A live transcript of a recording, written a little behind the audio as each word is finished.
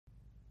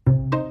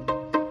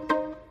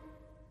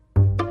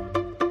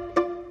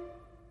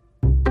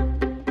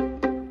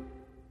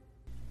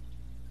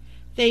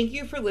Thank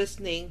you for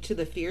listening to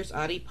the Fierce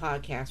Audie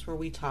podcast, where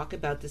we talk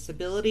about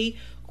disability,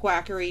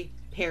 quackery,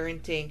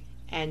 parenting,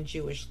 and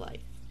Jewish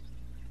life.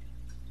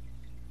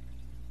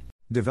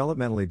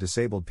 Developmentally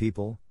disabled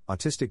people,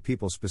 autistic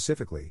people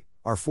specifically,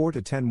 are 4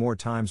 to 10 more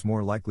times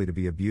more likely to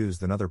be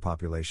abused than other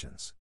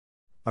populations.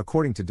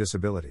 According to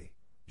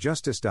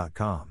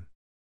DisabilityJustice.com.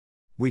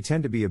 We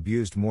tend to be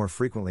abused more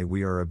frequently.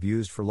 We are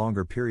abused for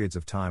longer periods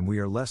of time. We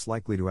are less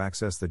likely to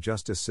access the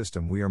justice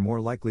system. We are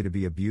more likely to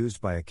be abused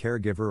by a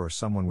caregiver or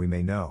someone we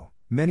may know.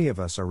 Many of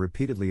us are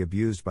repeatedly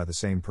abused by the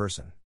same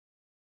person.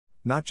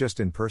 Not just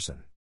in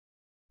person.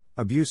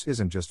 Abuse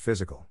isn't just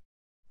physical.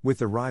 With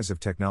the rise of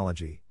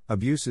technology,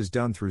 abuse is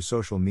done through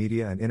social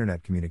media and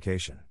internet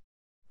communication.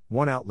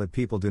 One outlet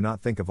people do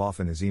not think of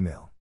often is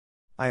email.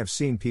 I have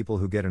seen people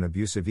who get an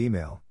abusive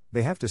email,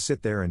 they have to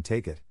sit there and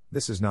take it.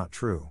 This is not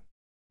true.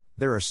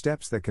 There are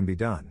steps that can be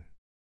done.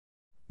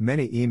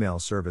 Many email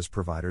service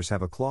providers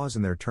have a clause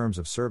in their terms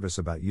of service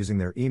about using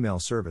their email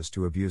service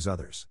to abuse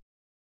others.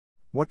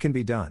 What can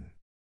be done?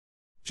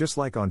 Just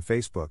like on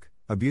Facebook,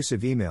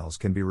 abusive emails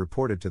can be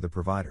reported to the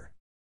provider.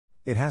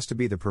 It has to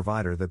be the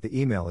provider that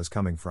the email is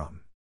coming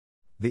from.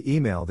 The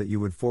email that you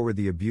would forward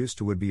the abuse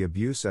to would be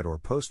abuse@ or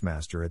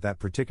postmaster at that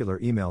particular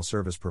email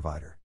service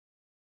provider.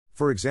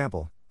 For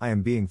example, I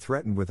am being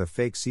threatened with a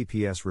fake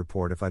CPS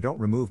report if I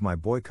don't remove my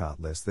boycott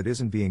list that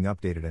isn't being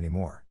updated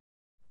anymore.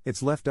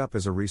 It's left up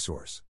as a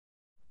resource.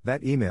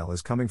 That email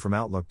is coming from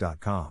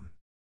Outlook.com.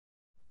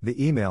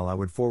 The email I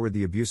would forward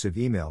the abusive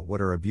email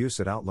would are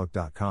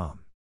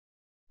abuse@outlook.com.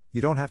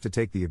 You don't have to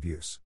take the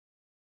abuse.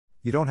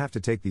 You don't have to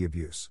take the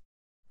abuse.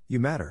 You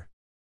matter.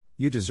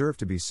 You deserve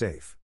to be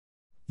safe.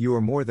 You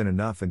are more than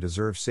enough and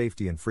deserve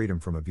safety and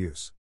freedom from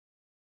abuse.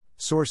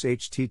 Source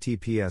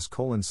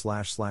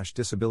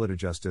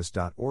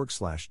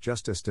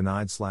https://disabilityjustice.org/justice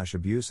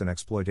denied/abuse and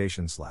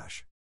exploitation/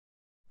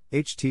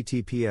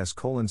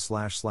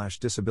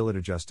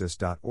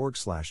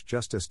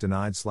 https://disabilityjustice.org/justice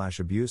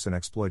denied/abuse and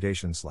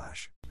exploitation/.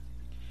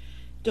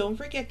 Don't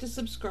forget to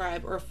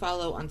subscribe or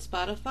follow on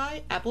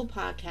Spotify, Apple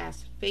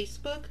Podcasts,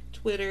 Facebook,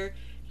 Twitter,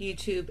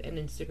 YouTube, and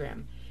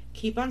Instagram.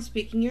 Keep on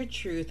speaking your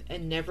truth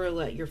and never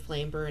let your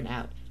flame burn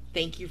out.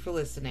 Thank you for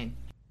listening.